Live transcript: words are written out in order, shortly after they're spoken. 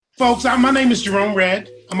Folks, my name is Jerome Red.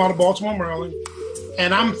 I'm out of Baltimore, Maryland,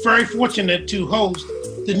 and I'm very fortunate to host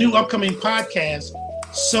the new upcoming podcast,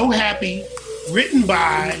 So Happy, written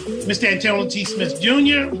by Mr. Antonio T. Smith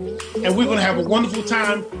Jr., and we're going to have a wonderful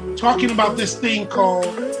time talking about this thing called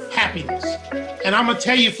happiness. And I'm going to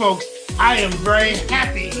tell you, folks, I am very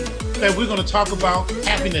happy that we're going to talk about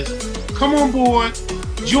happiness. Come on board,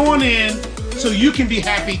 join in, so you can be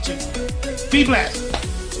happy too. Be blessed.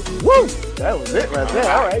 Woo! That was it right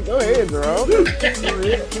there. All right, go ahead, Jerome. That's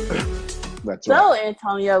right. So,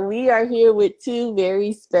 Antonio, we are here with two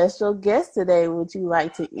very special guests today. Would you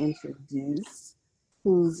like to introduce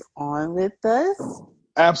who's on with us?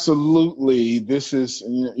 Absolutely. This is,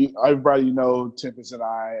 everybody Tempest and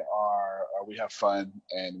I we have fun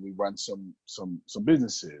and we run some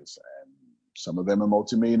businesses, and some of them are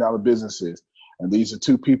multi-million-dollar businesses. And these are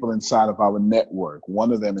two people inside of our network.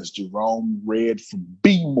 One of them is Jerome Red from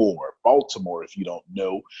B-More, Baltimore, if you don't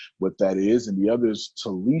know what that is. And the other is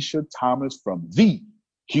Talisha Thomas from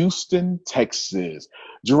Houston, Texas.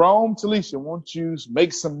 Jerome, Talisha, won't you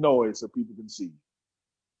make some noise so people can see you?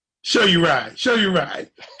 Show you right.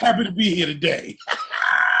 Happy to be here today.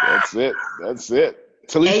 That's it.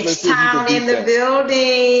 Talisha, H-Town in the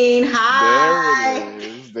building.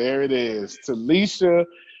 Hi. There it is. Talisha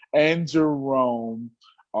and Jerome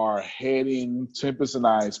are heading Tempest and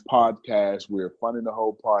I's podcast. We're funding the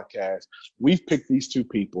whole podcast. We've picked these two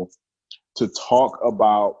people to talk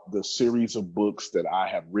about the series of books that I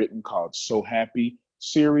have written called So Happy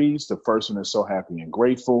series. The first one is So Happy and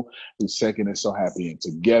Grateful. The second is So Happy and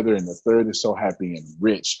Together. And the third is So Happy and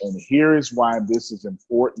Rich. And here is why this is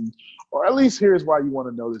important, or at least here's why you want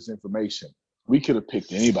to know this information. We could have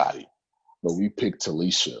picked anybody, but we picked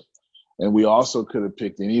Talisha. And we also could have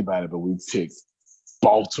picked anybody, but we picked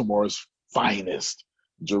Baltimore's finest,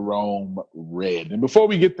 Jerome Red. And before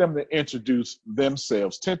we get them to introduce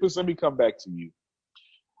themselves, Tempest, let me come back to you.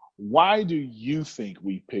 Why do you think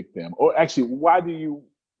we picked them? Or actually,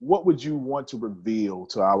 what would you want to reveal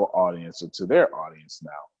to our audience or to their audience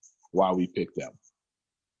now why we picked them?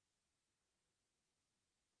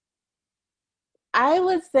 I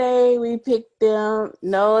would say we picked them,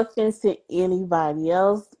 no offense to anybody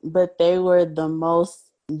else, but they were the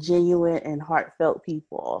most genuine and heartfelt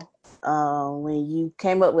people. When you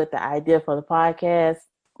came up with the idea for the podcast,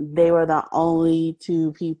 they were the only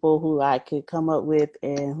two people who I could come up with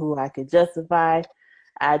and who I could justify.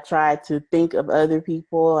 I tried to think of other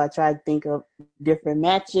people. I tried to think of different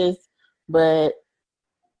matches, but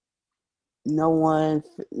no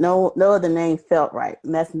other name felt right.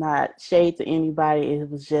 And that's not shade to anybody. It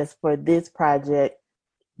was just for this project,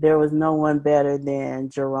 there was no one better than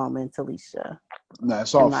Jerome and Talisha.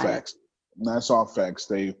 That's all facts.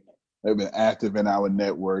 They've been active in our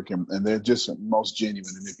network, and they're just most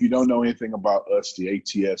genuine. And if you don't know anything about us, the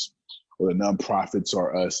ATS or the nonprofits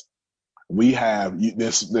or us, we have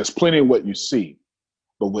there's plenty of what you see,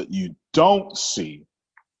 but what you don't see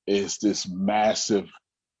is this massive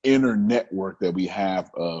inner network that we have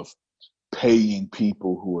of paying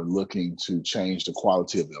people who are looking to change the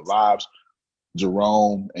quality of their lives.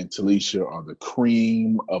 Jerome and Talisha are the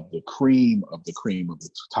cream of the cream of the cream of the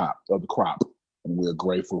top of the crop, and we're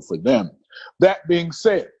grateful for them. That being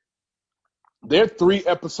said, there are 3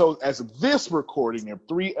 episodes as of this recording, and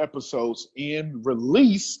 3 episodes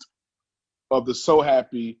released of the So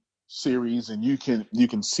Happy series, and you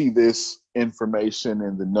can see this information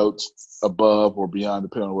in the notes above or beyond,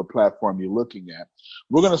 depending on what platform you're looking at.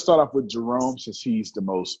 We're going to start off with Jerome, since he's the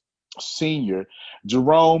most senior.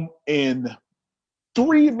 Jerome, in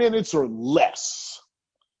 3 minutes or less,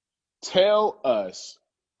 tell us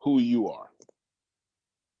who you are.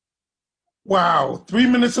 Wow, 3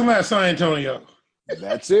 minutes or less, huh, Antonio?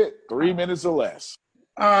 That's it, 3 minutes or less.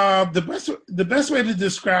 The best way to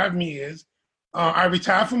describe me is I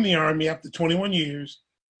retired from the Army after 21 years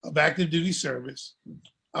of active duty service.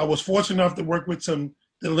 I was fortunate enough to work with some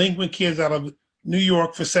delinquent kids out of New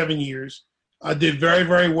York for 7 years. I did very,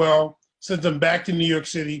 very well. Since I'm back to New York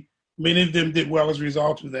City, many of them did well as a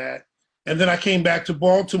result of that. And then I came back to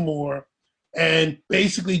Baltimore and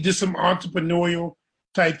basically did some entrepreneurial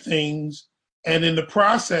type things. And in the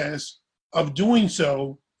process of doing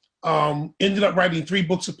so, ended up writing 3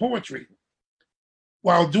 books of poetry.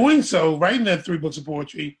 While doing so, writing that 3 books of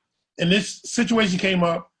poetry, and this situation came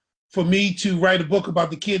up for me to write a book about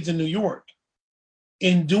the kids in New York.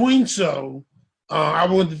 In doing so, I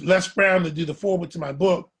wanted Les Brown to do the foreword to my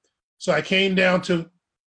book. So I came down to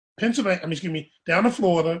down to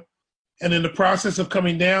Florida. And in the process of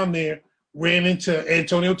coming down there, ran into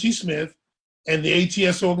Antonio T. Smith and the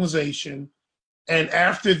ATS organization. And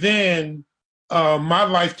after then, my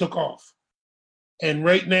life took off. And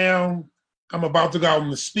right now, I'm about to go out on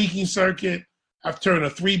the speaking circuit. I've turned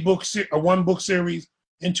a one-book series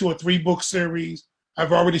into a 3-book series.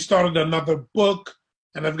 I've already started another book,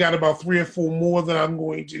 and I've got about 3 or 4 more that I'm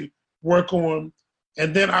going to work on.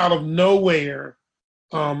 And then out of nowhere,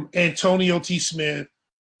 Antonio T. Smith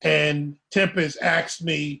and Tempest asked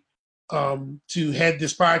me to head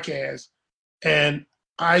this podcast. And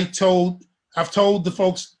I've told the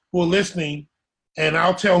folks who are listening, and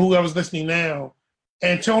I'll tell whoever's listening now,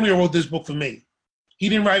 Antonio wrote this book for me. He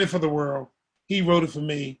didn't write it for the world. He wrote it for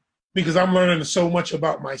me because I'm learning so much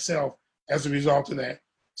about myself as a result of that.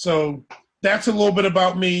 So that's a little bit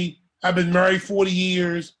about me. I've been married 40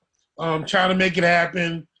 years, trying to make it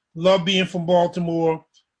happen. Love being from Baltimore,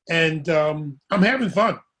 and I'm having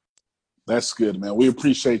fun. That's good, man. We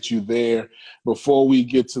appreciate you there. Before we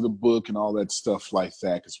get to the book and all that stuff like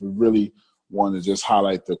that, because we really want to just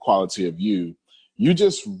highlight the quality of you. You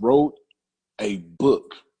just wrote a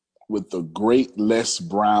book with the great Les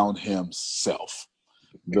Brown himself.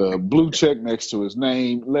 The blue check next to his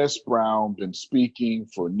name. Les Brown, been speaking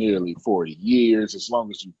for nearly 40 years, as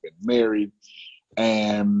long as you've been married,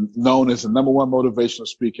 and known as the #1 motivational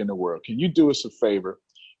speaker in the world. Can you do us a favor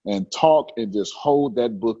and talk and just hold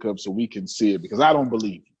that book up so we can see it? Because I don't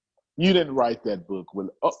believe you. You didn't write that book. Well,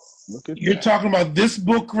 oh, look at You're that. talking about this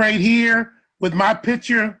book right here with my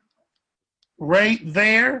picture right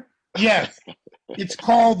there? Yes. It's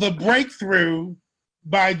called The Breakthrough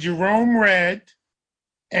by Jerome Red.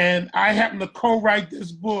 And I happen to co-write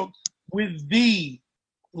this book with the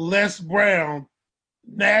Les Brown,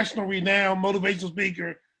 national renowned motivational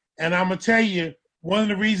speaker. And I'm going to tell you, one of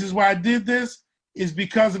the reasons why I did this is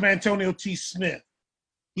because of Antonio T. Smith.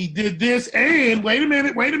 He did this, and wait a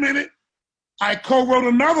minute. I co-wrote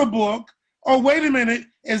another book. Oh, wait a minute.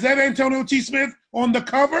 Is that Antonio T. Smith on the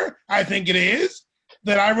cover? I think it is.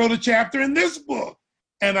 That I wrote a chapter in this book.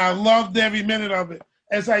 And I loved every minute of it.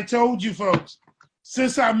 As I told you folks,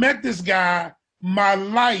 since I met this guy, my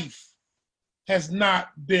life has not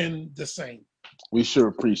been the same. We sure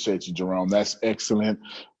appreciate you, Jerome. That's excellent.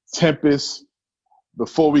 Tempest,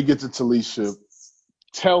 before we get to Talisha,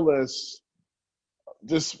 tell us,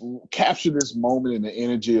 just capture this moment and the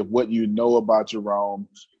energy of what you know about Jerome.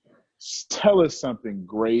 Tell us something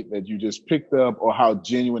great that you just picked up, or how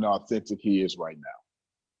genuine and authentic he is right now.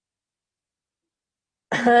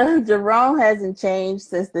 Jerome hasn't changed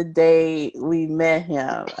since the day we met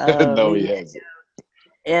him. No, he hasn't.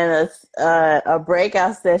 In a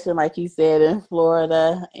breakout session, like you said, in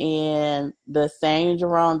Florida, and the same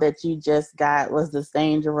Jerome that you just got was the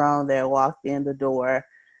same Jerome that walked in the door.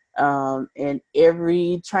 And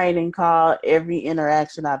every training call, every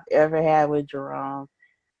interaction I've ever had with Jerome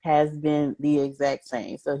has been the exact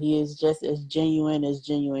same. So he is just as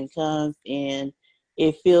genuine comes, and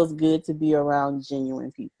it feels good to be around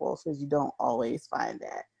genuine people because you don't always find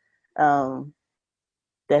that.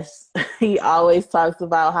 He always talks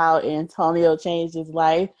about how Antonio changed his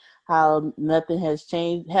life, how nothing has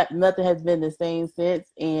changed, nothing has been the same since.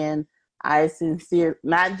 And I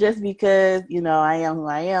not just because, I am who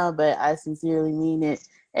I am, but I sincerely mean it.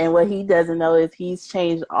 And what he doesn't know is he's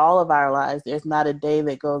changed all of our lives. There's not a day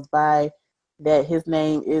that goes by that his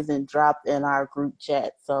name isn't dropped in our group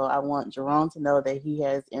chat. So I want Jerome to know that he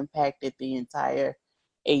has impacted the entire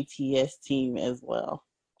ATS team as well.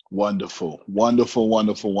 Wonderful, wonderful,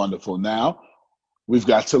 wonderful, wonderful. Now, we've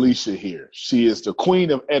got Talisha here. She is the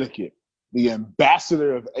queen of etiquette, the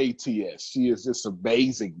ambassador of ATS. She is just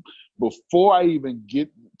amazing. Before I even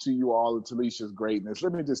get to you all of Talisha's greatness,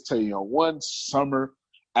 let me just tell you, on one summer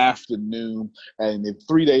afternoon, and the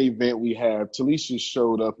 3-day event we have, Talisha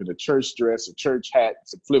showed up in a church dress, a church hat,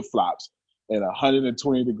 some flip-flops, and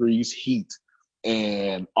 120 degrees heat.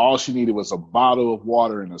 And all she needed was a bottle of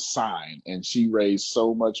water and a sign. And she raised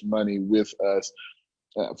so much money with us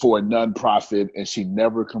for a nonprofit, and she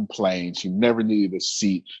never complained. She never needed a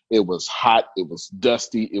seat. It was hot, it was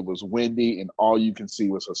dusty, it was windy, and all you can see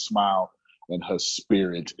was her smile and her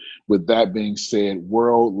spirit. With that being said,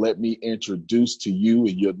 world, let me introduce to you,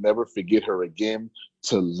 and you'll never forget her again,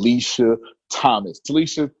 Talisha Thomas.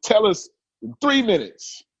 Talisha, tell us in 3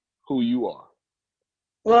 minutes who you are.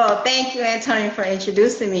 Well, thank you, Antonio, for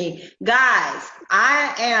introducing me. Guys,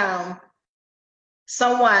 I am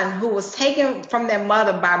someone who was taken from their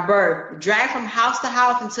mother by birth, dragged from house to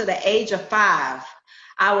house until the age of 5.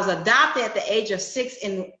 I was adopted at the age of 6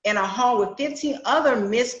 in a home with 15 other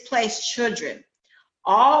misplaced children,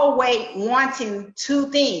 all wanting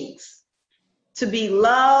 2 things: to be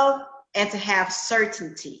loved and to have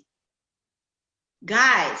certainty.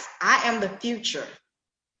 Guys, I am the future.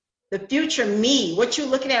 The future me, what you're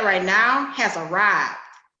looking at right now, has arrived.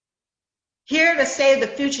 here to save the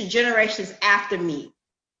future generations after me.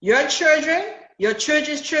 Your children, your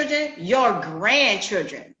children's children, your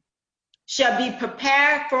grandchildren shall be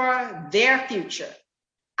prepared for their future.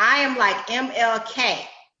 I am like MLK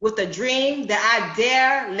with a dream that I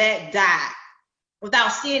dare let die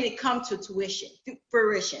without seeing it come to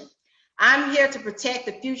fruition. I'm here to protect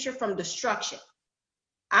the future from destruction.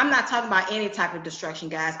 I'm not talking about any type of destruction,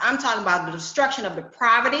 guys. I'm talking about the destruction of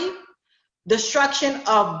depravity, destruction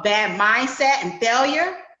of bad mindset and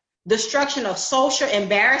failure, destruction of social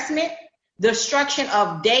embarrassment, destruction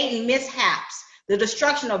of dating mishaps, the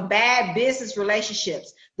destruction of bad business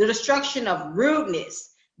relationships, the destruction of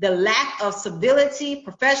rudeness, the lack of civility,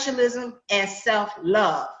 professionalism, and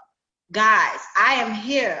self-love. Guys, I am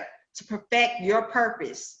here to perfect your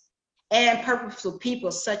purpose and purposeful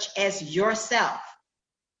people such as yourself,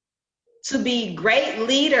 to be great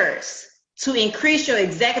leaders, to increase your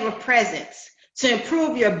executive presence, to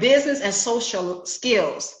improve your business and social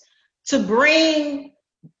skills, to bring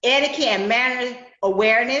etiquette and manner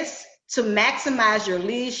awareness, to maximize your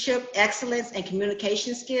leadership excellence and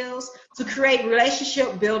communication skills, to create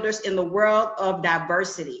relationship builders in the world of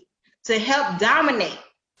diversity, to help dominate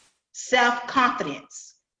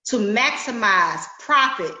self-confidence, to maximize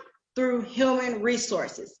profit through human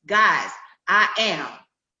resources. Guys, I am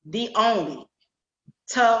the only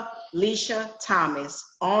Talisha Thomas,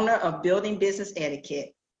 owner of Building Business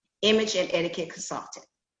Etiquette, image and etiquette consultant.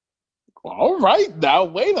 All right, now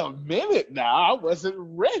wait a minute. Now I wasn't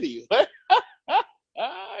ready. Go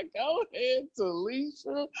ahead,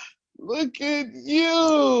 Talisha. Look at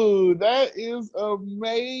you. That is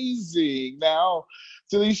amazing. Now,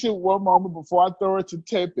 Talisha, one moment before I throw it to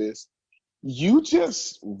Tempest, you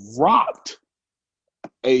just rocked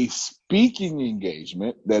a speaking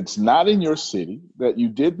engagement that's not in your city, that you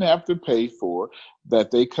didn't have to pay for, that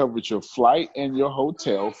they covered your flight and your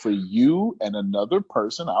hotel for you and another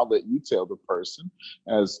person. I'll let you tell the person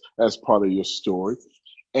as part of your story.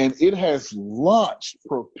 And it has launched,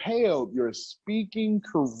 propelled your speaking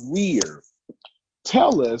career.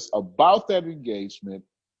 Tell us about that engagement,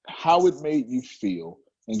 how it made you feel,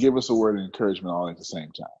 and give us a word of encouragement all at the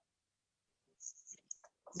same time.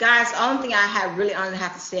 Guys, the only thing I really only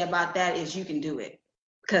have to say about that is you can do it.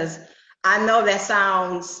 Because I know that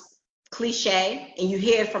sounds cliche, and you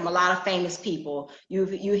hear it from a lot of famous people. You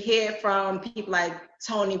hear it from people like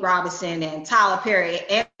Tony Robinson and Tyler Perry,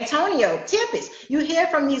 Antonio, Tempest. You hear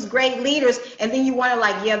from these great leaders, and then you wonder,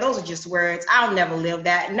 like, yeah, those are just words. I'll never live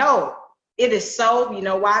that. No, it is so. You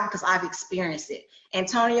know why? Because I've experienced it.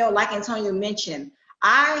 Antonio, like Antonio mentioned,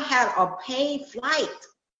 I had a paid flight,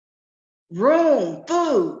 room,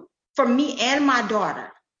 food for me and my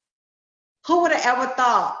daughter. Who would have ever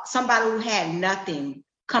thought somebody who had nothing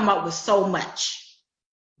come up with so much?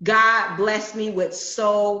 God blessed me with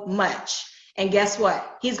so much. And guess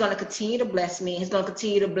what? He's going to continue to bless me. He's going to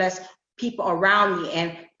continue to bless people around me.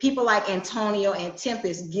 And people like Antonio and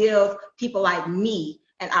Tempest give people like me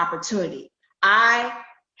an opportunity. I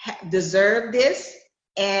deserve this,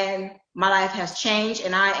 and my life has changed,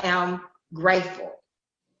 and I am grateful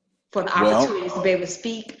for the opportunities to be able to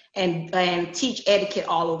speak and teach etiquette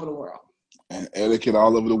all over the world. And etiquette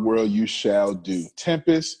all over the world you shall do.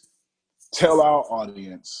 Tempest, tell our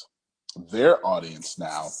audience, their audience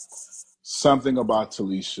now, something about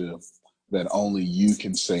Talisha that only you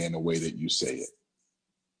can say in the way that you say it.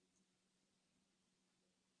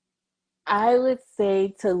 I would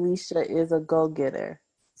say Talisha is a go-getter.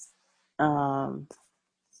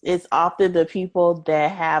 It's often the people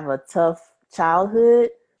that have a tough childhood,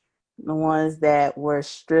 the ones that were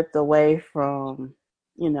stripped away from,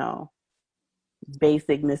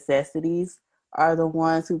 basic necessities, are the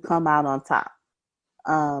ones who come out on top.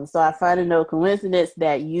 So I find it no coincidence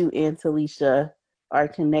that you and Talisha are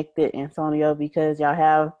connected, Antonio, because y'all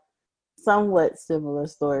have somewhat similar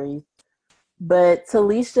stories. But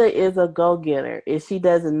Talisha is a go-getter. If she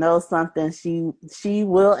doesn't know something, she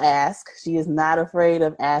will ask. She is not afraid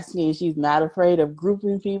of asking. She's not afraid of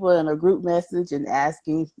grouping people in a group message and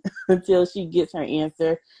asking until she gets her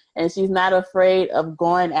answer. And she's not afraid of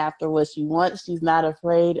going after what she wants. She's not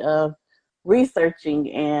afraid of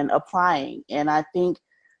researching and applying. And I think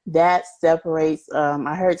that separates,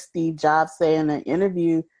 I heard Steve Jobs say in an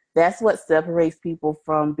interview, that's what separates people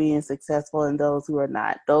from being successful and those who are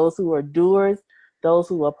not. Those who are doers, those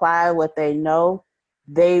who apply what they know,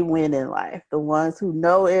 they win in life. The ones who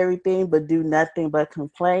know everything but do nothing but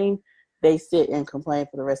complain, they sit and complain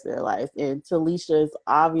for the rest of their life. And Talisha is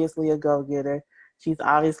obviously a go-getter. She's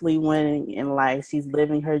obviously winning in life. She's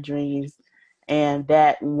living her dreams. And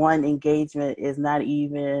that one engagement is not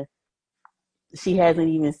even, she hasn't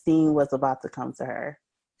even seen what's about to come to her.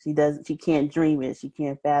 She can't dream it. She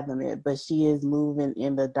can't fathom it, but she is moving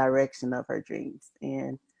in the direction of her dreams.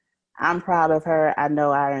 And I'm proud of her. I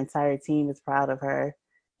know our entire team is proud of her,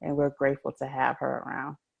 and we're grateful to have her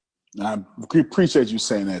around. I appreciate you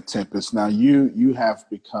saying that, Tempest. Now you have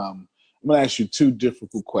become. I'm going to ask you two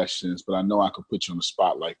difficult questions, but I know I could put you on the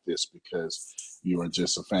spot like this because you are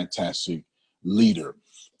just a fantastic leader.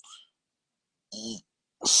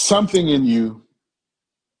 Something in you.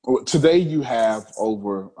 Today you have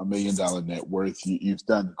over $1 million net worth. You've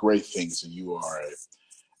done great things, and you are an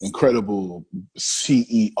incredible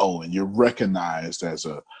CEO, and you're recognized as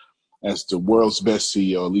the world's best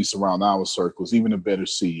CEO, at least around our circles, even a better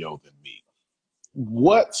CEO than me.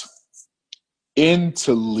 What in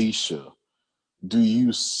Talisha do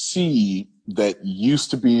you see that used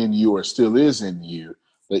to be in you or still is in you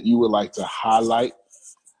that you would like to highlight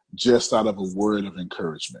just out of a word of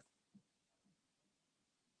encouragement?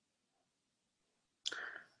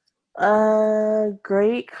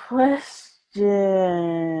 Great question.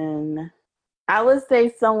 I would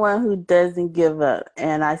say someone who doesn't give up.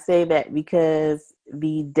 And I say that because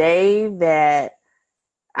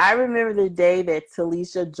I remember the day that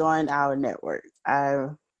Talisha joined our network.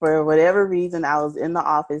 For whatever reason, I was in the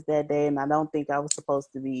office that day, and I don't think I was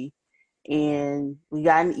supposed to be. And we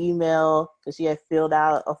got an email because she had filled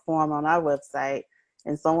out a form on our website,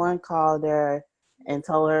 and someone called her and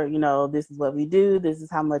told her, this is what we do, this is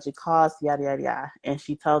how much it costs, yada, yada, yada. And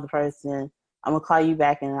she told the person, I'm going to call you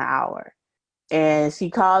back in an hour. And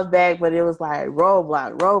she called back, but it was like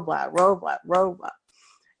roadblock, roadblock, roadblock, roadblock.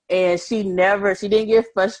 And she didn't get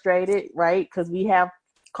frustrated, right? Because we have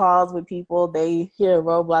calls with people, they hear a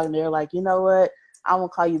roadblock and they're like, you know what? I'm going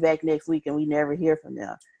to call you back next week, and we never hear from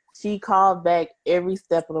them. She called back every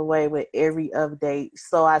step of the way with every update.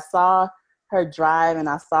 So I saw her drive and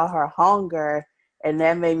I saw her hunger, and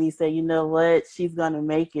that made me say, you know what? She's going to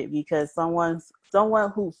make it, because someone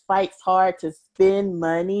who fights hard to spend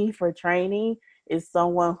money for training is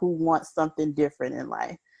someone who wants something different in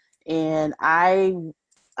life. And I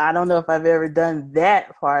don't know if I've ever done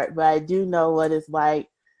that part, but I do know what it's like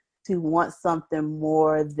to want something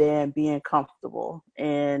more than being comfortable.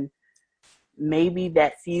 And maybe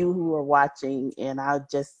that's you who are watching, and I'll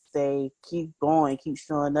just say keep going, keep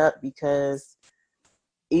showing up, because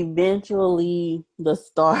eventually the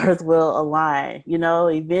stars will align.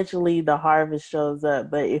 Eventually the harvest shows up.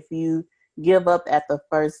 But if you give up at the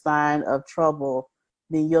first sign of trouble,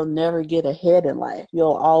 then you'll never get ahead in life.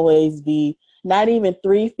 You'll always be not even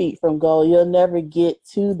 3 feet from goal. You'll never get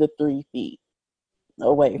to the 3 feet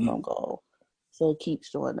away from goal. So keep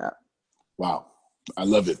showing up. Wow. I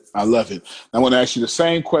love it. I love it. I want to ask you the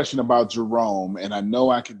same question about Jerome, and I know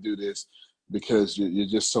I can do this because you're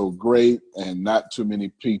just so great, and not too many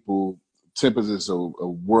people. Tempest is a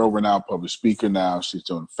world-renowned public speaker now. She's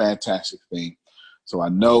doing a fantastic thing. So I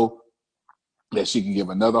know that she can give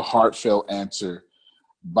another heartfelt answer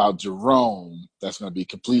about Jerome that's going to be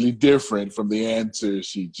completely different from the answer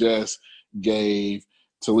she just gave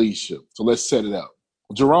Talisha. So let's set it up.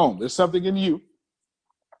 Jerome, there's something in you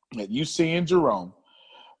that you see in Jerome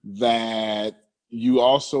that you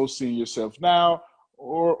also see in yourself now,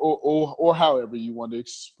 or however you want to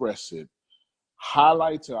express it.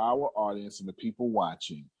 Highlight to our audience and the people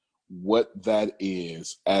watching what that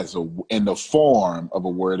is in the form of a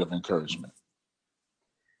word of encouragement.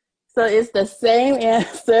 So it's the same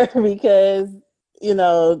answer because,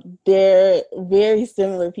 they're very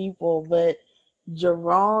similar people, but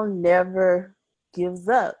Jerome never gives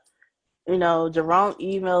up. Jerome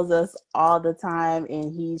emails us all the time,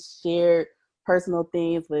 and he shared personal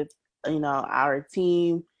things with, our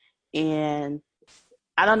team. And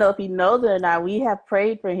I don't know if he knows it or not, we have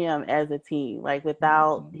prayed for him as a team. Like,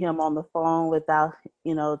 without him on the phone, without,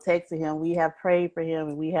 texting him, we have prayed for him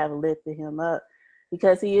and we have lifted him up,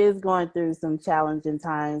 because he is going through some challenging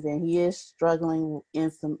times and he is struggling in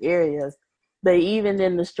some areas. But even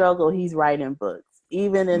in the struggle, he's writing books.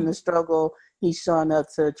 Even in the struggle, he's showing up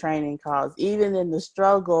to training calls. Even in the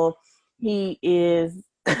struggle, he is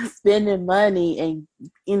spending money and,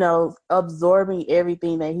 absorbing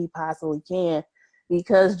everything that he possibly can,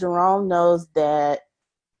 because Jerome knows that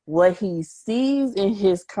what he sees in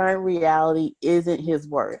his current reality isn't his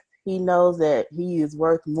worth. He knows that he is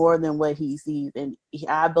worth more than what he sees. And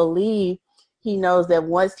I believe he knows that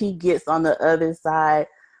once he gets on the other side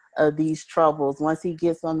of these troubles, once he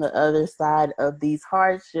gets on the other side of these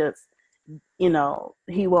hardships, he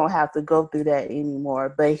won't have to go through that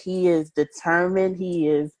anymore. But he is determined. He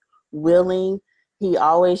is willing. He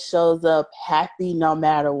always shows up happy no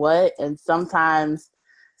matter what. And sometimes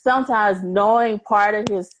knowing part of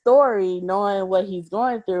his story, knowing what he's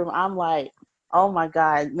going through, I'm like, oh my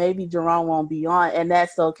God, maybe Jerome won't be on, and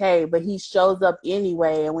that's okay. But he shows up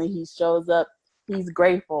anyway, and when he shows up, he's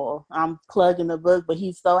grateful. I'm plugging the book, but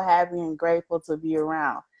he's so happy and grateful to be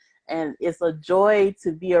around. And it's a joy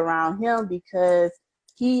to be around him because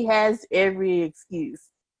he has every excuse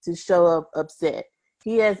to show up upset.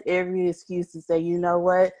 He has every excuse to say, you know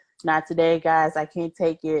what? Not today, guys. I can't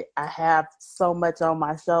take it. I have so much on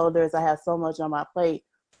my shoulders. I have so much on my plate.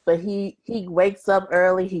 But he wakes up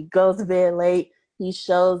early. He goes to bed late. He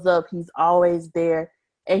shows up. He's always there.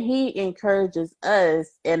 And he encourages us.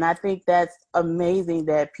 And I think that's amazing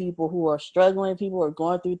that people who are struggling, people who are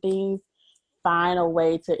going through things, find a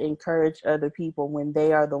way to encourage other people when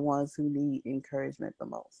they are the ones who need encouragement the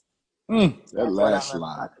most. That last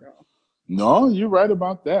line. No, you're right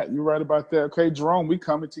about that. You're right about that. Okay, Jerome, we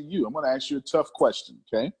coming to you. I'm going to ask you a tough question,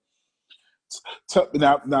 okay?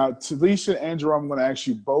 Now, Talisha and Jerome, I'm going to ask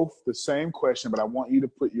you both the same question, but I want you to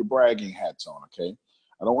put your bragging hats on, okay?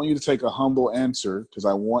 I don't want you to take a humble answer because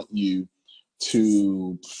I want you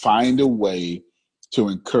to find a way to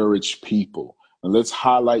encourage people. And let's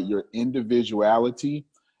highlight your individuality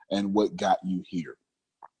and what got you here.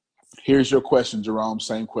 Here's your question, Jerome.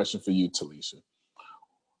 Same question for you, Talisha.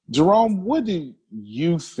 Jerome, what do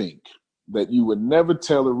you think that you would never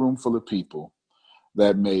tell a room full of people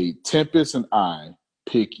that made Tempest and I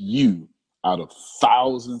pick you out of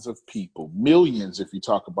thousands of people, millions if you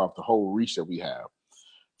talk about the whole reach that we have,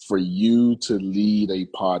 for you to lead a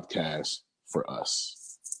podcast for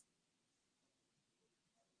us?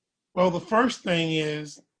 Well, the first thing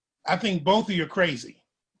is, I think both of you are crazy.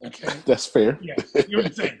 Okay, that's fair. Yeah, you're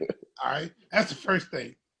insane. All right, that's the first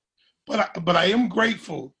thing. But I am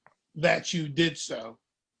grateful that you did so.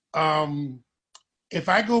 If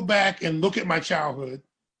I go back and look at my childhood,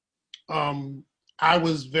 I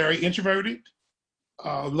was very introverted,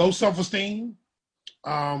 low self-esteem,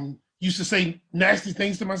 used to say nasty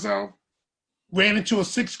things to myself, ran into a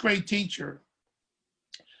 6th grade teacher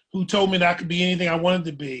who told me that I could be anything I wanted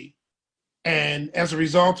to be. And as a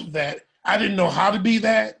result of that, I didn't know how to be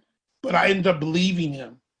that, but I ended up believing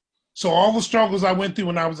him. So all the struggles I went through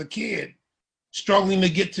when I was a kid, struggling to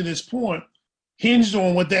get to this point, hinged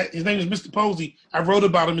on what that, his name is Mr. Posey. I wrote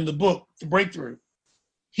about him in the book, The Breakthrough.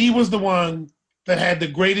 He was the one that had the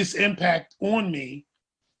greatest impact on me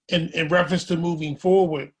in reference to moving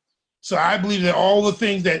forward. So I believe that all the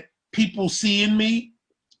things that people see in me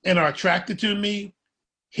and are attracted to me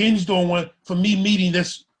hinged on for me meeting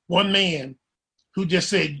this one man who just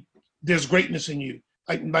said, there's greatness in you.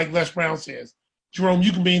 Like Les Brown says, Jerome,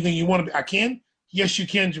 you can be anything you want to be. I can? Yes, you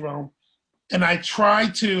can, Jerome. And I try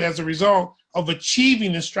to, as a result of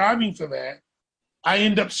achieving and striving for that, I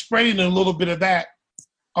end up spreading a little bit of that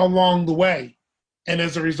along the way. And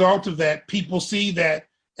as a result of that, people see that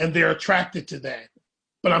and they're attracted to that.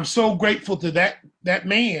 But I'm so grateful to that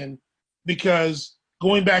man, because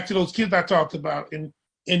going back to those kids I talked about in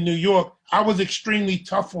New York, I was extremely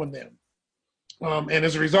tough on them. And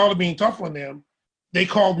as a result of being tough on them, they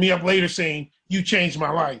called me up later saying, you changed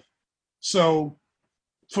my life. So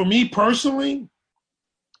for me personally,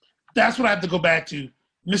 that's what I have to go back to.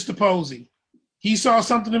 Mr. Posey, he saw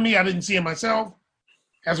something in me I didn't see in myself.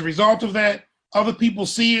 As a result of that, other people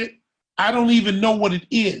see it. I don't even know what it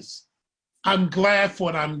is. I'm glad for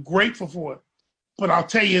it. I'm grateful for it. But I'll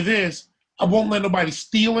tell you this, I won't let nobody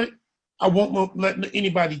steal it. I won't let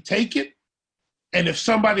anybody take it. And if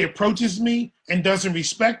somebody approaches me and doesn't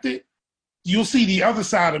respect it, you'll see the other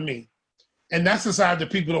side of me. And that's the side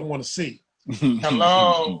that people don't want to see.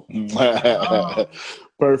 Hello. Hello.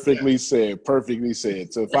 Perfectly said. Perfectly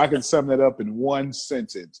said. So if I can sum that up in one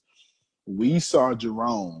sentence, we saw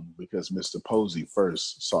Jerome because Mr. Posey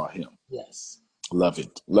first saw him. Yes. Love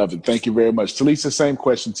it. Love it. Thank you very much. Talisha, same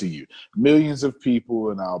question to you. Millions of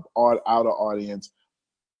people in our outer audience,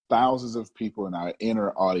 thousands of people in our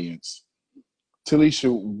inner audience.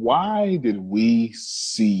 Talisha, why did we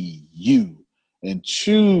see you and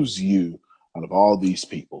choose you out of all these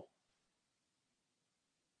people?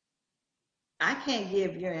 I can't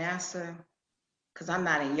give you an answer because I'm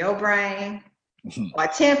not in your brain or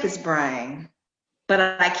Tempest's brain, but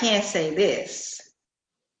I can say this.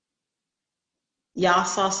 Y'all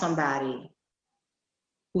saw somebody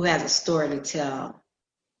who has a story to tell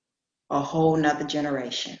a whole nother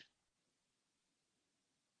generation.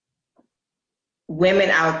 Women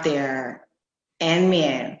out there and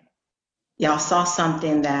men, y'all saw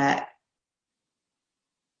something that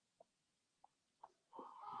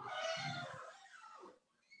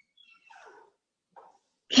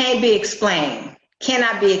can't be explained,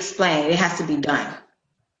 cannot be explained. It has to be done.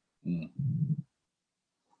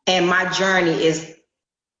 And my journey is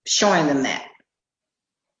showing them that.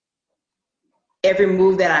 every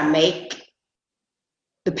move that I make,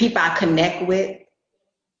 the people I connect with,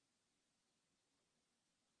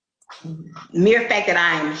 mere fact that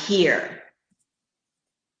I am here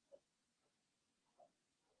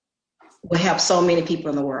will help so many people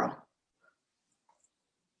in the world.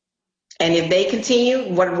 And if they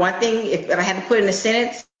continue, one thing, if I had to put in a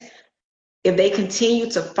sentence, if they continue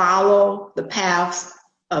to follow the paths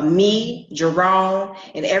of me, Jerome,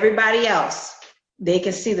 and everybody else, they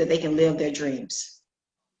can see that they can live their dreams.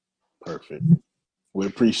 Perfect. We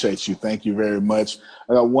appreciate you. Thank you very much.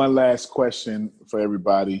 I got one last question for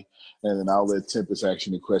everybody, and then I'll let Tempest ask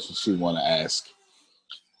you the questions she want to ask.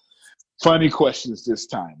 Funny questions this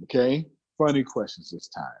time, okay? Funny questions this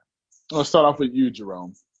time. Let's start off with you,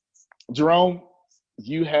 Jerome. Jerome,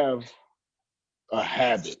 you have a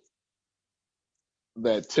habit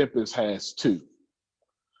that Tempest has too.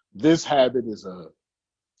 This habit is a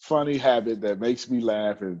funny habit that makes me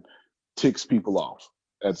laugh and ticks people off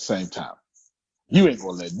at the same time. You ain't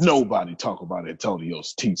gonna let nobody talk about Antonio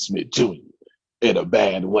T. Smith Jr. in a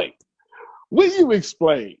bad way. Will you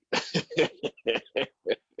explain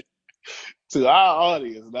to our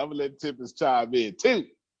audience, and I'm gonna let Tempest chime in too,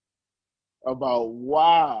 about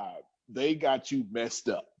why they got you messed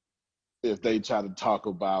up if they try to talk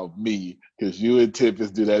about me, because you and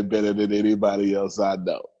Tempest do that better than anybody else I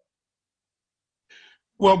know.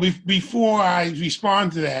 Well, before I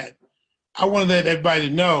respond to that, I want to let everybody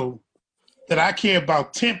know that I care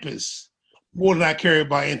about Tempest more than I care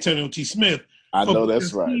about Antonio T. Smith. I know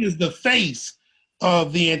that's right. He is the face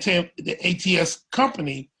of the ATS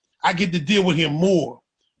company. I get to deal with him more.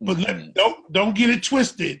 But don't get it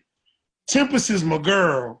twisted. Tempest is my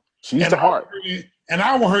girl. She's the heart. And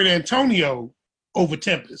I will hurt Antonio over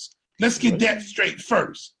Tempest. Let's get that straight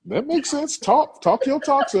first. That makes sense. Talk your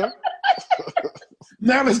talk, sir.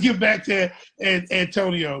 Now let's get back to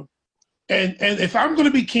Antonio. And if I'm going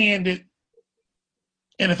to be candid,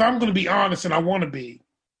 and if I'm going to be honest, and I want to be,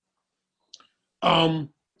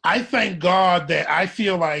 I thank God that I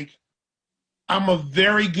feel like I'm a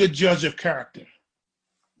very good judge of character.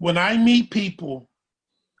 When I meet people,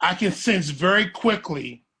 I can sense very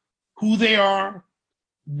quickly who they are,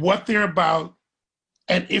 what they're about,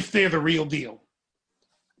 and if they're the real deal.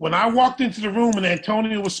 When I walked into the room and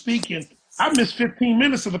Antonio was speaking, I missed 15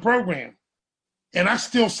 minutes of the program, and I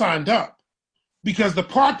still signed up because the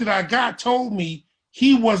part that I got told me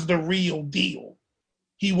he was the real deal.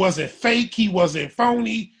 He wasn't fake. He wasn't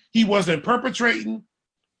phony. He wasn't perpetrating.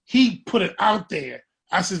 He put it out there.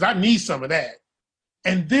 I said, I need some of that.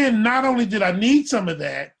 And then not only did I need some of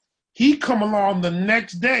that, he come along the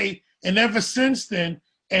next day and ever since then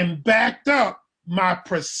and backed up my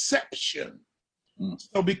perception.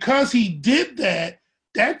 So because he did that,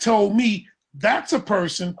 that told me that's a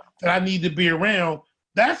person that I need to be around.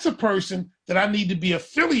 That's a person that I need to be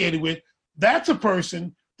affiliated with. That's a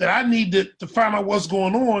person that I need to find out what's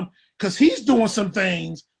going on because he's doing some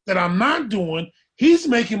things that I'm not doing. He's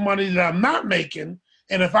making money that I'm not making.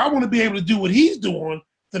 And if I want to be able to do what he's doing,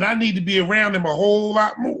 then I need to be around him a whole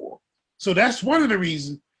lot more. So that's one of the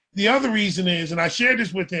reasons. The other reason is, and I shared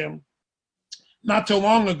this with him not too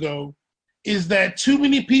long ago, is that too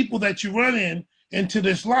many people that you run into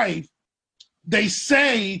this life, they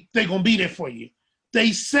say they're going to be there for you.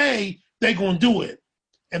 They say they're going to do it.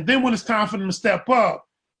 And then when it's time for them to step up,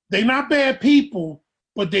 they're not bad people,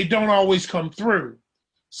 but they don't always come through.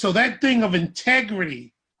 So that thing of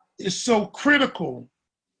integrity is so critical.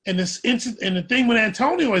 And the thing with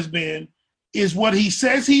Antonio has been is what he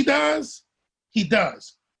says he does, he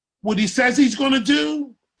does. What he says he's going to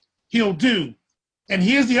do, he'll do. And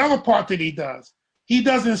here's the other part that he does. He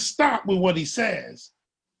doesn't stop with what he says.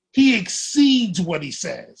 He exceeds what he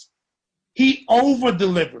says. He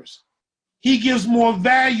over-delivers. He gives more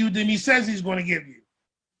value than he says he's going to give you.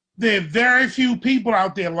 There are very few people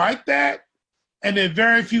out there like that, and there are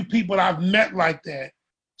very few people I've met like that.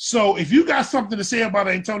 So if you got something to say about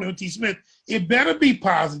Antonio T. Smith, it better be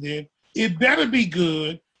positive. It better be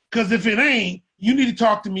good, because if it ain't, you need to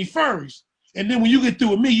talk to me first. And then when you get through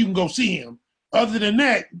with me, you can go see him. Other than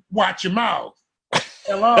that, watch your mouth.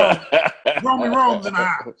 Hello. Romy Rome's in the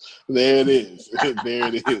house. There it is.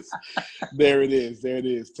 There it is. There it is. There it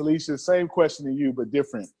is. Talisha, same question to you, but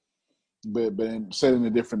different, but said in a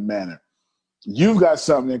different manner. You've got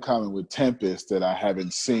something in common with Tempest that I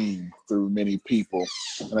haven't seen through many people,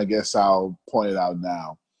 and I guess I'll point it out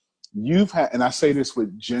now. You've had, and I say this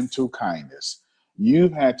with gentle kindness,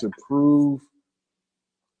 you've had to prove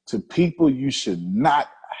to people you should not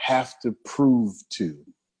have to prove to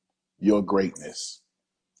your greatness.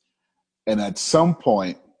 And at some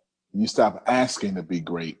point, you stop asking to be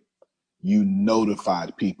great. you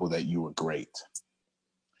notified people that you were great.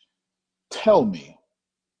 Tell me,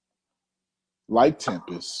 like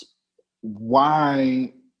Tempest,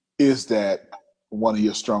 why is that one of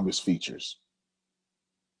your strongest features?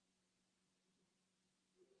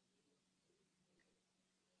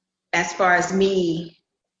 As far as me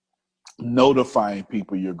notifying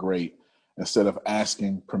people you're great instead of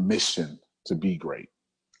asking permission to be great.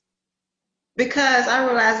 Because I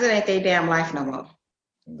realize it ain't their damn life no more.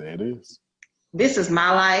 There it is. This is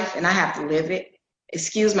my life and I have to live it.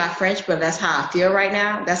 Excuse my French, but that's how I feel right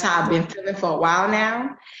now. That's how I've been feeling for a while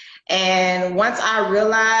now. And once I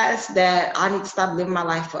realized that I need to stop living my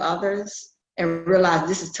life for others and realize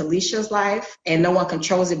this is Talisha's life and no one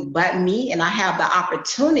controls it but me, and I have the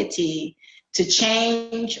opportunity to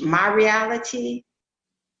change my reality,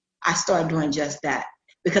 I started doing just that.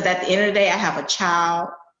 Because at the end of the day, I have a child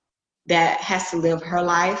that has to live her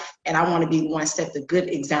life, and I want to be the one to set the good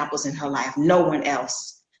examples in her life, no one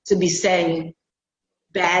else, to be setting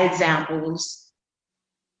bad examples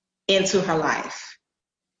into her life.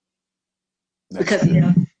 That's because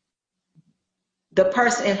if the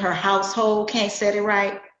person in her household can't set it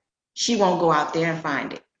right, she won't go out there and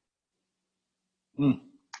find it.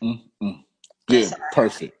 Good,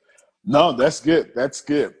 perfect. No, that's good. That's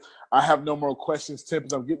good. I have no more questions,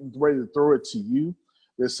 Tempest. I'm getting ready to throw it to you.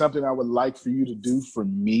 There's something I would like for you to do for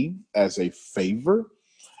me as a favor,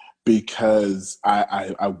 because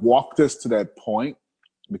I walked us to that point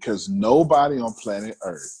because nobody on planet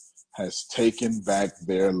Earth has taken back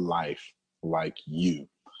their life like you.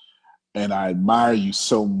 And I admire you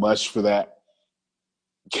so much for that.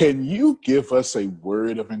 Can you give us a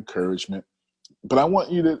word of encouragement? But I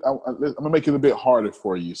want you to, I'm going to make it a bit harder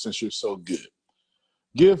for you since you're so good.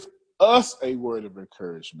 Give us a word of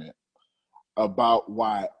encouragement about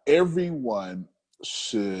why everyone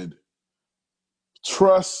should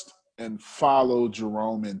trust and follow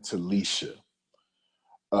Jerome and Talisha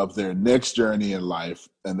of their next journey in life,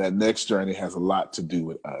 and that next journey has a lot to do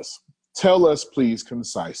with us. Tell us, please,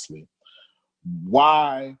 concisely,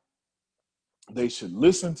 why they should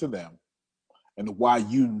listen to them and why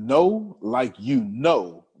you know, like you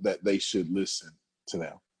know, that they should listen to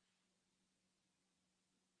them.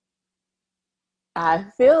 I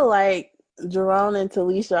feel like Jerome and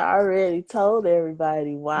Talisha already told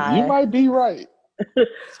everybody You why might be right.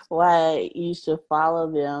 why you should follow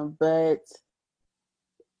them, but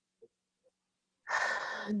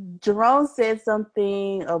Jerome said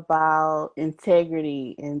something about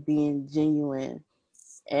integrity and being genuine,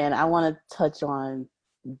 and I want to touch on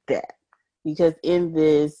that because in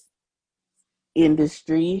this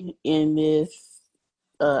industry, in this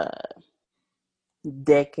uh,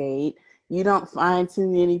 decade, you don't find too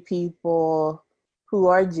many people who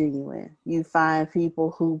are genuine. You find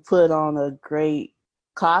people who put on a great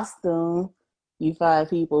costume. You find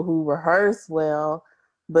people who rehearse well,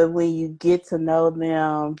 but when you get to know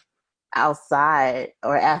them outside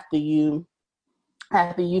or after you've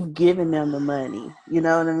given them the money, you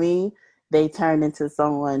know what I mean? They turn into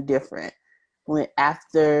someone different. When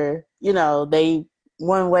after, they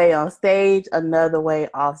one way on stage, another way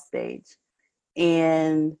off stage.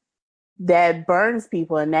 And that burns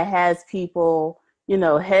people and that has people,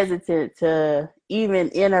 hesitant to even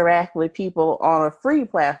interact with people on a free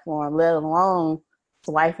platform, let alone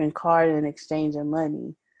swiping card and exchanging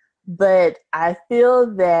money. But I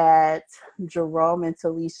feel that Jerome and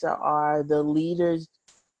Talisha are the leaders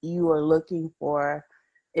you are looking for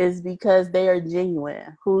is because they are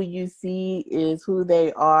genuine. Who you see is who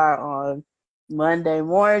they are on Monday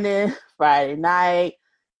morning, Friday night,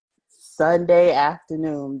 Sunday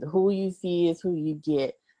afternoon. Who you see is who you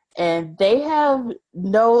get. And they have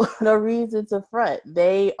no reason to front.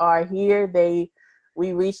 They are here.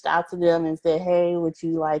 We reached out to them and said, hey, would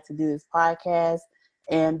you like to do this podcast?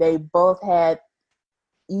 And they both had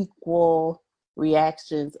equal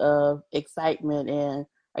reactions of excitement and,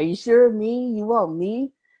 are you sure of me? You want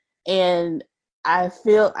me? And I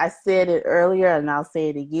said it earlier and I'll say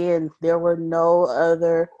it again, there were no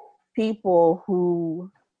other people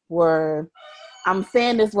who were, I'm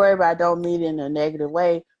saying this word, but I don't mean it in a negative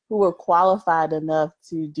way, who were qualified enough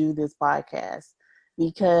to do this podcast,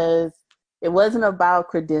 because it wasn't about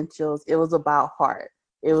credentials. It was about heart.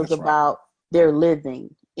 It was about their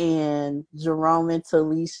living. And Jerome and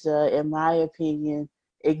Talisha, in my opinion,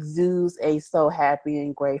 exudes a so happy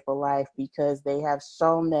and grateful life because they have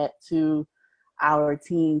shown that to our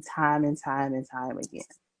team time and time and time again.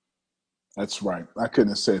 That's right. I couldn't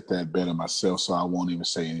have said that better myself, so I won't even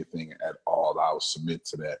say anything at all. I'll submit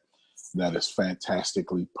to that. That is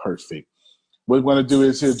fantastically perfect. What we're going to do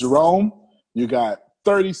is here, Jerome, you got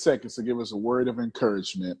 30 seconds to give us a word of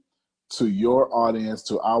encouragement to your audience,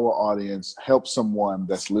 to our audience, help someone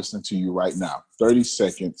that's listening to you right now. 30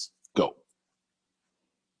 seconds, go.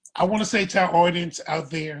 I want to say to our audience out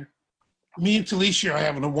there, me and Talisha are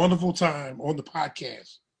having a wonderful time on the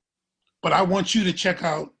podcast, but I want you to check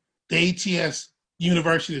out the ATS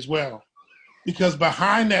University as well, because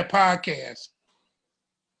behind that podcast,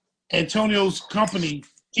 Antonio's company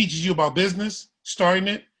teaches you about business, starting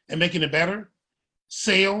it and making it better,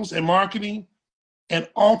 sales and marketing, and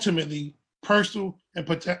ultimately personal and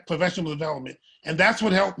professional development. And that's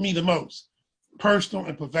what helped me the most, personal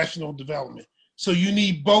and professional development. So you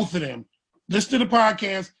need both of them. Listen to the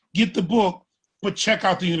podcast, get the book, but check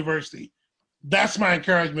out the university. That's my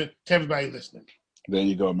encouragement to everybody listening. There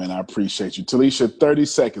you go, man. I appreciate you. Talisha, 30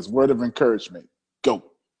 seconds, word of encouragement. Go.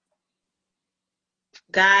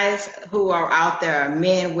 Guys who are out there,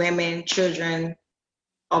 men, women, children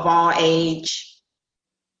of all age,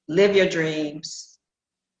 live your dreams.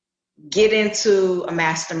 Get into a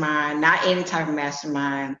mastermind, not any type of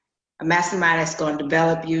mastermind, a mastermind that's going to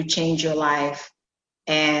develop you, change your life.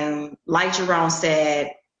 And like Jerome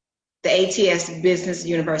said, the ATS Business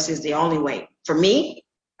University is the only way. For me,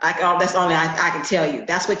 that's only I can tell you.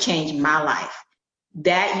 That's what changed my life.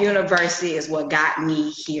 That university is what got me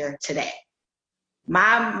here today.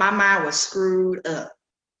 My mind was screwed up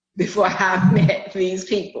before I met these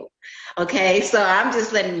people. Okay, so I'm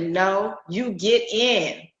just letting you know, you get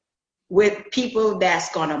in with people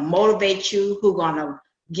that's gonna motivate you, who gonna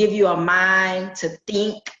give you a mind to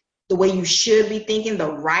think the way you should be thinking,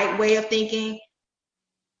 the right way of thinking.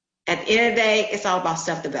 At the end of the day, it's all about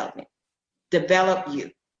self-development. Develop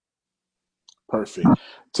you. Perfect.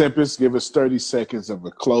 Tempest, give us 30 seconds of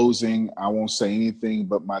a closing. I won't say anything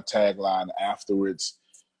but my tagline afterwards.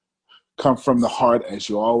 Come from the heart, as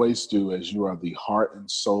you always do, as you are the heart and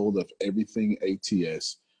soul of everything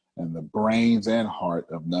ATS and the brains and heart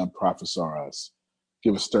of Nonprofits Are Us.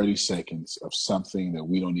 Give us 30 seconds of something that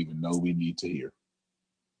we don't even know we need to hear.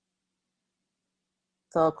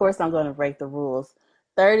 So, of course, I'm going to break the rules.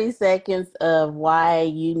 30 seconds of why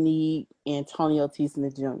you need Antonio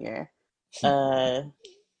Tisna Jr.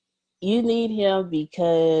 You need him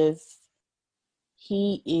because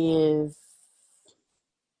he's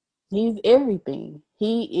everything.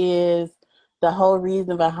 He is the whole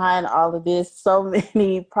reason behind all of this. So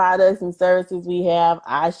many products and services we have,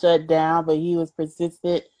 I shut down, but he was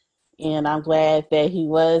persistent. And I'm glad that he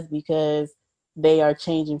was, because they are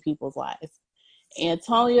changing people's lives.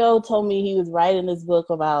 Antonio told me he was writing this book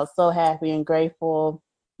about So Happy and Grateful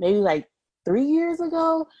maybe like 3 years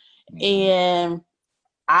ago. And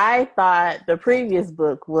I thought the previous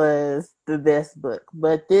book was the best book,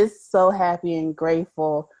 but this So Happy and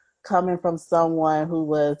Grateful, coming from someone who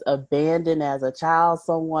was abandoned as a child,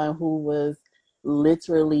 someone who was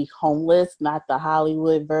literally homeless, not the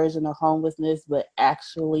Hollywood version of homelessness, but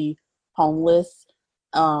actually homeless,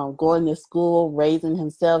 going to school, raising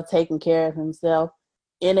himself, taking care of himself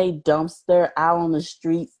in a dumpster, out on the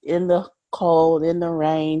streets, in the cold, in the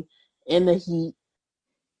rain, in the heat,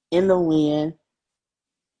 in the wind.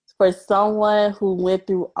 For someone who went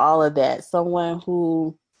through all of that, someone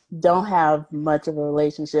who don't have much of a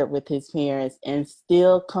relationship with his parents and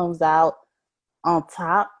still comes out on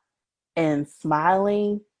top and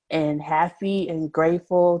smiling and happy and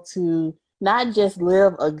grateful to not just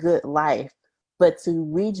live a good life, but to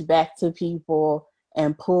reach back to people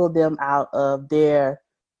and pull them out of their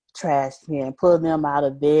trash can, pull them out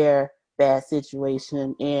of their bad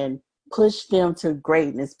situation and push them to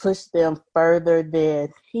greatness, push them further than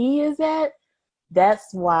he is at.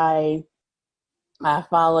 That's why I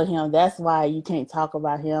follow him. That's why you can't talk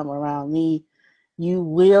about him around me. You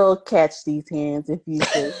will catch these hands if you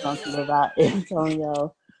say something about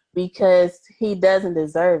Antonio, because he doesn't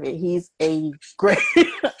deserve it. He's a great,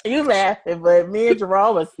 you laughing, but me and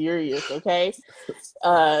Jerome are serious, okay?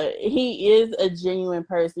 He is a genuine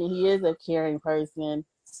person. He is a caring person.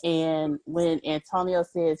 And when Antonio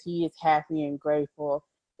says he is happy and grateful,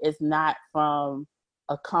 it's not from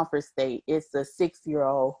a comfort state. It's a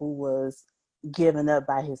 6-year-old who was given up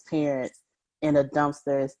by his parents in a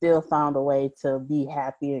dumpster and still found a way to be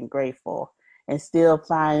happy and grateful, and still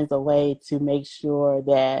finds a way to make sure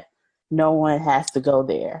that no one has to go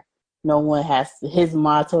there. No one has to, his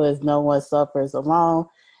motto is no one suffers alone.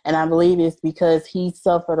 And I believe it's because he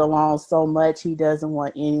suffered alone so much, he doesn't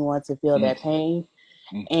want anyone to feel that pain.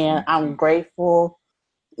 And I'm grateful.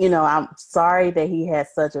 You know, I'm sorry that he had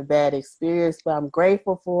such a bad experience, but I'm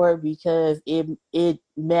grateful for it because it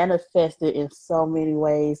manifested in so many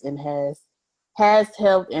ways and has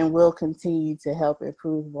helped and will continue to help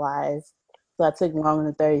improve lives. So I took longer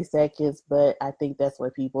than 30 seconds, but I think that's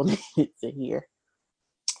what people needed to hear.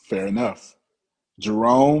 Fair enough.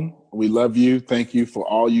 Jerome, we love you. Thank you for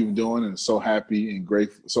all you've doing, and so happy and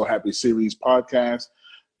grateful. So Happy Series podcast.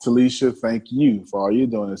 Talisha, thank you for all you're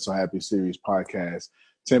doing in So Happy Series podcast.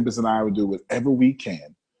 Tempest and I will do whatever we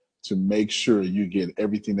can to make sure you get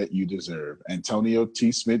everything that you deserve. Antonio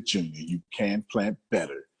T. Smith Jr., you can plant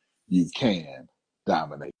better. You can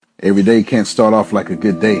dominate. Every day can't start off like a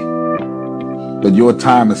good day, but your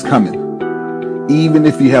time is coming. Even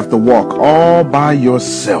if you have to walk all by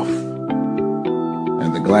yourself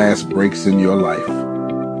and the glass breaks in your life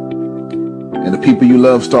and the people you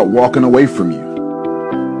love start walking away from you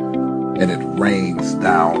and it rains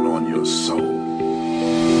down on your soul.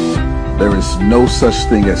 There is no such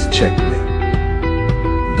thing as checkmate.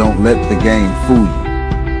 Don't let the game fool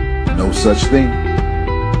you. No such thing.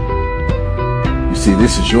 You see,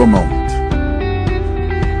 this is your moment.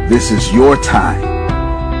 This is your time.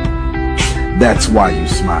 That's why you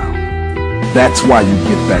smile. That's why you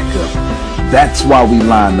get back up. That's why we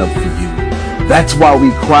line up for you. That's why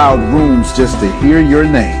we crowd rooms just to hear your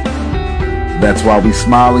name. That's why we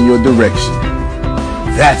smile in your direction.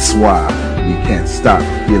 That's why we can't stop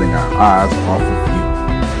getting our eyes off of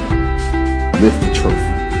you. Lift the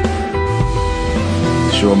trophy.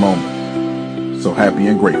 It's your moment. So happy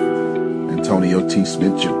and grateful. Antonio T.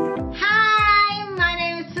 Smith Jr. Hi, my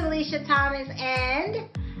name is Talisha Thomas, and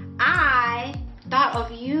I thought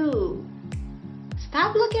of you.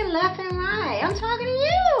 Stop looking left and right. I'm talking to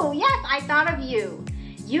you. Yes, I thought of you.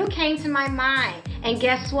 You came to my mind, and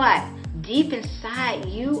guess what? Deep inside,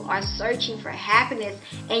 you are searching for happiness,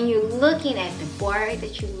 and you're looking at the boy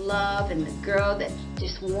that you love and the girl that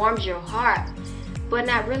just warms your heart, but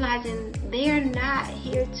not realizing they're not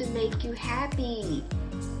here to make you happy.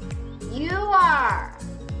 You are.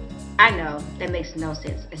 I know, that makes no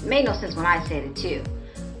sense. It made no sense when I said it too.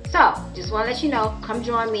 So, just want to let you know, come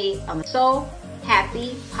join me on the So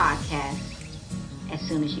Happy podcast as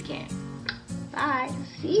soon as you can. Bye.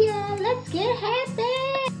 See ya. Let's get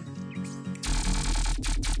happy.